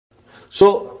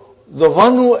So the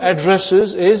one who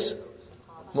addresses is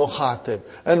mukhatib,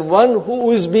 and one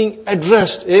who is being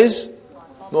addressed is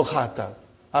mukhatab.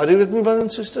 Are you with me, brothers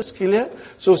and sisters? Clear?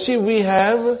 So see, we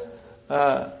have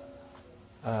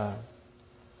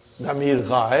damir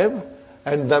ghaib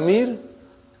and damir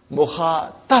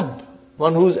mukhatab,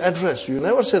 one who is addressed. You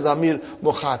never say damir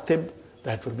mukhatib,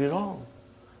 that will be wrong.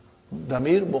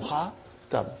 Damir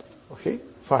mukhatab. Okay,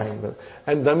 fine.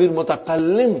 And damir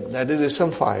mutakallim, that is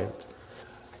ism fa'il.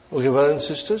 Okay, brothers and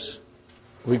sisters,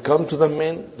 we come to the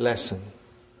main lesson.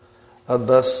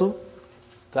 Ad-darsu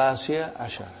Tasiya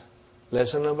Ashar.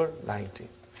 Lesson number 19.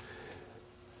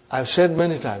 I've said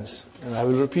many times, and I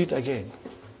will repeat again,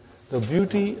 the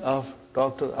beauty of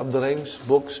Dr. Abdur Rahim's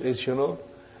books is,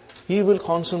 he will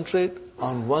concentrate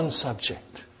on one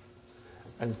subject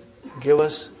and give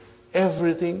us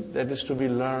everything that is to be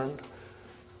learned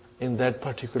in that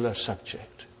particular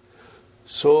subject.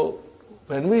 So,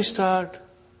 when we start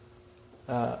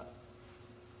Al-Fi'l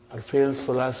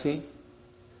Thulathi,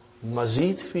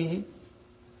 Mazid Fihi,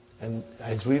 and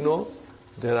as we know,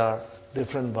 there are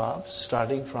different babs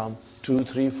starting from 2,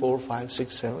 3, 4, 5,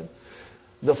 6, 7.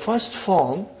 The first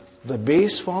form, the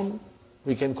base form,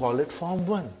 we can call it Form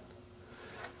 1.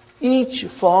 Each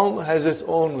form has its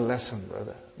own lesson,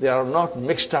 brother. They are not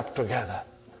mixed up together.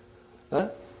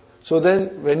 So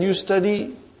then, when you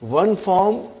study one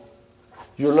form,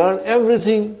 you learn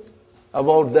everything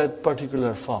about that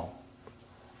particular form.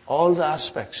 All the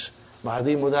aspects.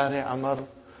 Madi, Mudari, Amar,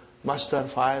 Masdar,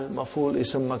 Fa'il, Maf'ul,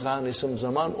 Ism, Makan, Ism,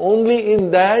 Zaman. Only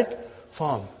in that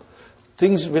form.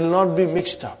 Things will not be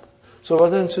mixed up. So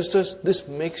brothers and sisters, this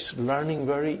makes learning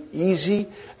very easy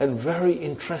and very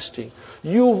interesting.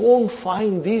 You won't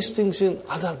find these things in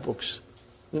other books.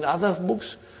 In other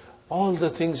books, all the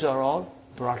things are all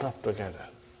brought up together.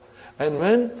 And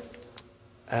when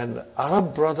an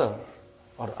Arab brother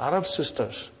or Arab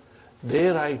sisters, they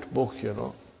write book,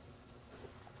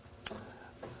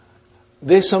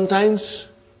 they sometimes,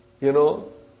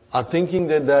 are thinking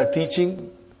that they are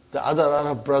teaching the other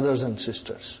Arab brothers and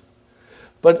sisters.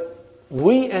 But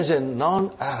we as a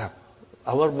non-Arab,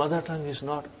 our mother tongue is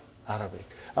not Arabic.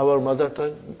 Our mother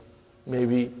tongue may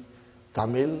be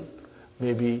Tamil,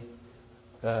 maybe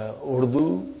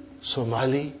Urdu,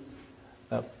 Somali,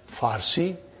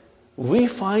 Farsi. We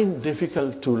find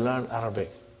difficult to learn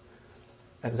Arabic.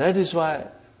 And that is why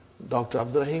Dr.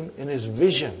 Abdur Rahim, in his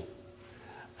vision,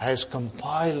 has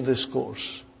compiled this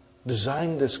course,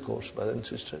 designed this course, brothers and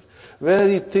sisters, where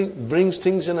he brings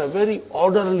things in a very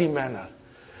orderly manner.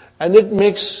 And it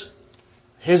makes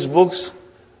his books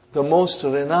the most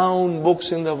renowned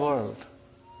books in the world.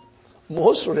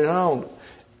 Most renowned.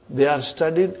 They are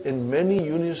studied in many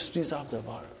universities of the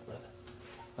world.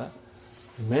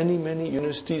 Many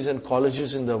universities and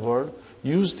colleges in the world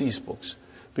use these books.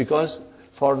 Because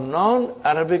for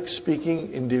non-Arabic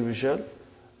speaking individual,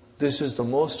 this is the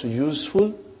most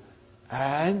useful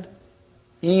and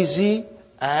easy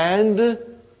and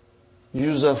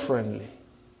user-friendly.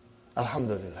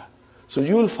 Alhamdulillah. So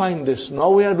you will find this. Now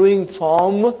we are doing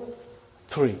Form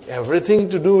 3. Everything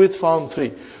to do with Form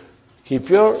 3. Keep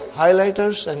your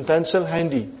highlighters and pencil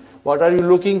handy. What are you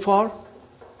looking for?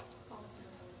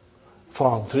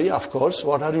 Form 3, of course.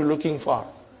 What are you looking for?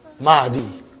 Madi,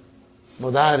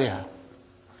 Mudariya,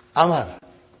 Amar,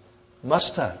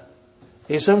 Masdar,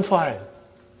 Ism Fa'il,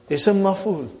 Ism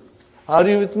Maf'ul. Are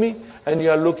you with me? And you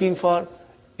are looking for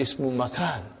Ismu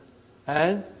Makan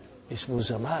and Ismu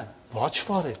Zaman. Watch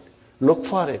for it. Look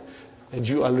for it. And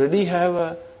you already have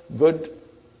a good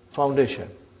foundation.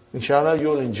 Inshallah, you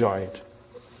will enjoy it.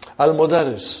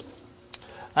 Al-Mudarris.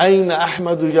 Aina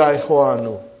Ahmadu ya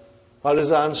ikhwanu. What is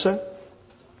the answer?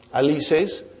 Ali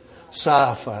says,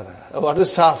 Safara. What is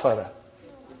Safara?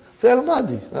 Fi'al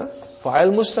Madi.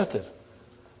 Fa'il Mustatir.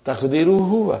 Taqdiruhu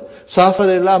huwa.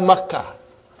 Safara ila Makkah.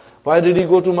 Why did he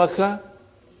go to Makkah?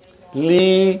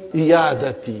 Li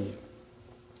iyadati.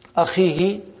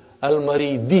 Akhihi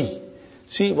al-Maridi.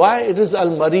 See, why it is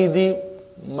al-Maridi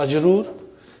majroor?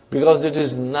 Because it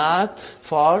is not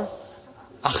for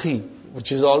akhi,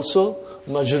 which is also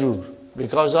majroor,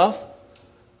 because of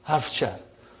harf char.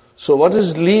 So what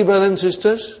is li, brothers and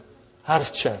sisters?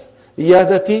 Harf char.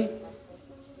 Iyadati,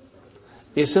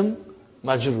 ism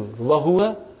majroor.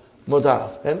 Wahuwa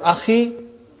mudaf. And akhi,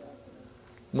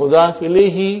 mudaf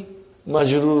ilayhi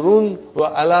majroorun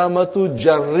wa alamatu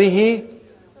jarrihi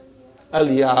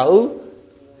al-ya'u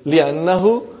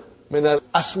li'annahu min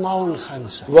al-asma'ul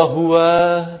khamsa.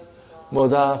 Wahuwa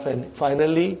mudaf. And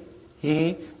finally,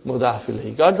 he mudaf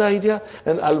ilayhi. Got the idea?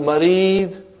 And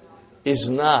al-marid is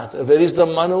not. Where is the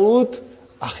man'ut?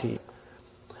 Akhi.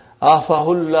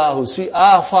 Afahullahu. See,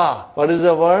 afa. What is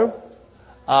the verb?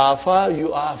 Afa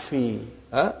yu'afi.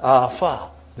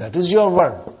 Afa. That is your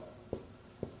verb.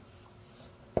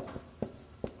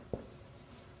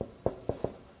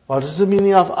 What is the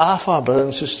meaning of afa, brothers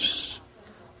and sisters?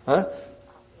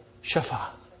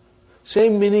 Shafa.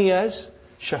 Same meaning as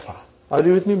shafa. Are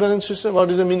you with me, brothers and sisters? What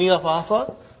is the meaning of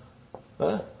afa?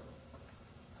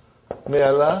 May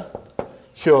Allah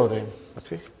cure him.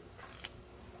 Okay.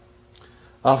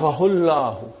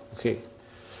 Afahullahu. Okay.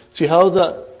 See how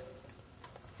the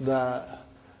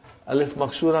alif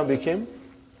maksura became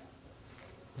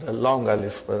the long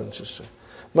alif, brother and sister.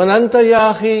 Man anta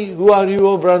ya akhi, who are you,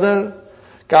 O brother?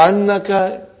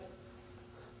 Ka'annaka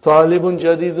talibun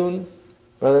jadidun,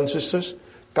 brothers and sisters.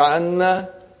 Ka'anna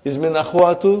is min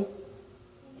akhwatu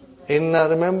inna,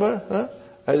 remember?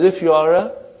 As if you are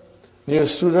a new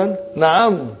student.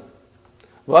 Naam.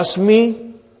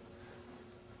 Wasmi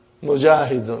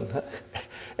mujahidun.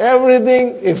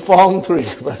 Everything in form 3.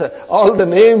 All the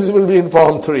names will be in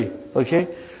form 3. Okay?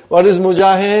 What is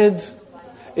mujahid?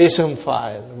 Ism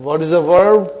fa'il. What is the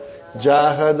verb?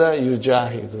 Jahada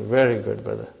yujahidu. Very good,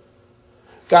 brother.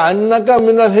 Ka'annaka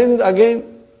min al-Hind. Again,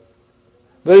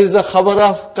 where is the khabar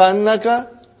of ka'annaka?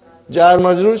 Jar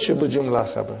majrur shibu jumla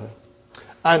khabar.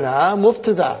 Ana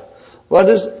mubtada. What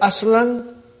is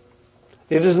aslan?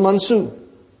 It is mansub.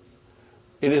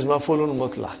 It is maf'ulun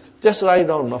mutlaq. Just write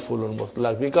down maf'ulun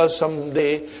mutlaq, because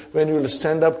someday when you will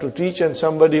stand up to teach and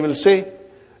somebody will say,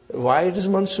 why it is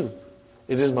mansub?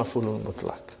 It is maf'ulun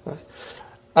mutlaq.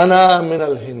 Ana min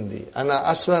al-Hindi. Ana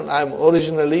aslan, I am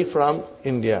originally from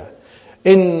India.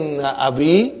 Inna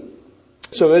abi.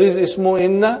 So where is ismu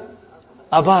inna?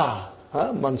 Aba.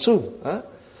 Mansub.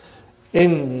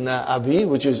 Inna abi,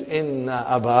 which is inna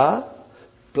aba,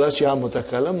 plus ya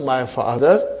mutakallam, my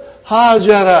father.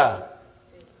 Hajara.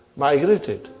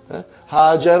 Migrated.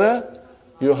 Hajara,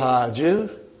 yuhajir.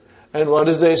 And what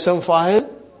is the ism fa'il?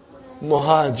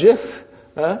 Muhajir.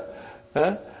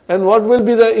 And what will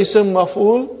be the ism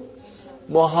maf'ul?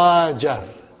 Muhajar.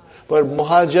 But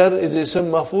muhajar is ism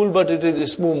maf'ul, but it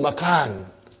is ismu makan,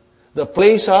 the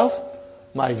place of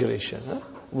migration.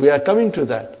 We are coming to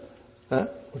that.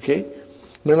 Okay.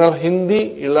 Min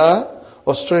al-Hindi ila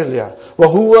Australia. Wa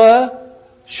huwa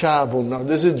shabun. Now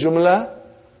this is jumla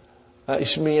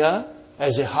ismiya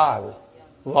as a hal,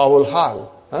 wawul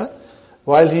hal.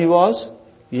 While he was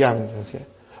young. Okay.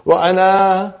 Wa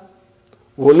ana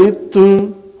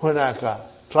wulidtu hunaka.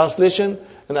 Translation,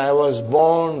 and I was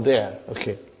born there.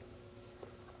 Okay.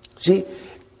 See,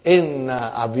 in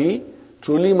Abi,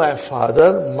 truly my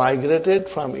father migrated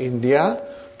from India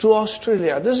to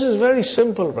Australia. This is very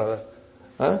simple, brother.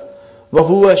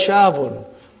 Wahuwa shabun.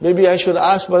 Maybe I should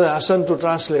ask Brother Hassan to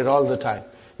translate all the time.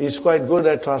 He's quite good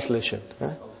at translation.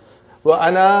 Wa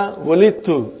ana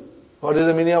wulidtu. What is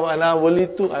the meaning of ana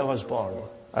wulidtu? I was born.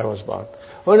 I was born.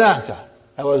 Hunaka.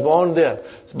 I was born there.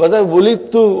 Brother,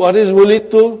 wulidtu. What is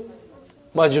wulidtu?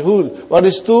 Majhul. What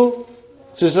is tu?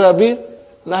 Sister Abir?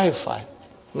 Naif fine.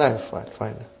 Naif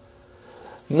fine.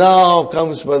 Now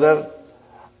comes brother.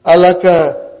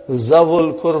 Alaka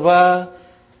zavul kurba.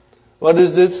 What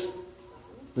is this?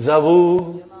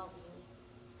 Zavu.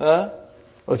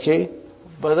 Okay.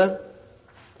 Brother,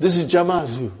 this is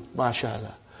Jamazu.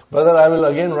 MashaAllah. Brother, I will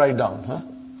again write down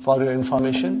for your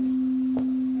information.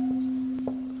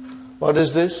 What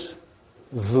is this?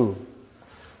 Zu.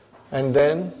 And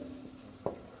then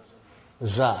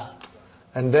Za.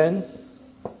 And then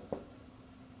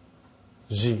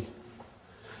Zi.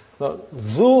 Now,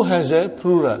 Zu has a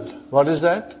plural. What is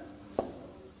that?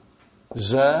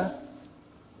 Za,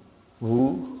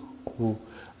 Wu, Wu.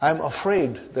 I'm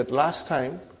afraid that last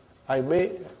time I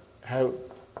may have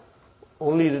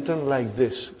only written like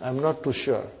this. I'm not too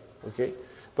sure. Okay?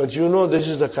 But you know this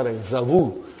is the correct.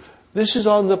 Zavu. This is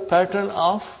on the pattern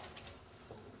of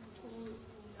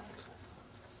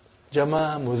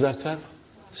Jama Muzakkar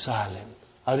Salim.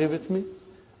 Are you with me?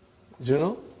 Do you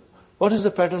know? What is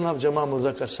the pattern of Jama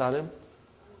Muzakkar Salim?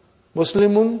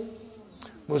 Muslimun,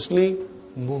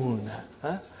 Muslimun.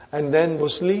 And then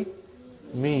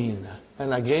Muslimin.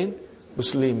 And again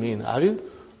Muslimin. Are you?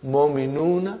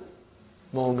 Mu'minuna,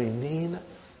 Mu'minina,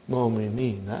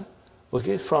 Mu'minina.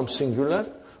 Okay, from singular.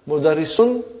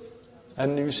 Mudarisun.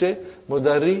 And you say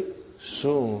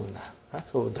Mudarisun.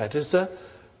 So that is the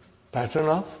pattern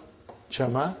of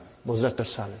Jama Muzakkar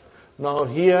Salim. Now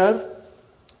here,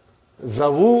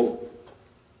 Zavu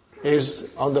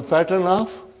is on the pattern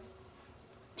of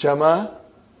Jama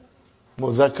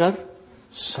Muzakkar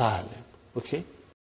Salim. Okay?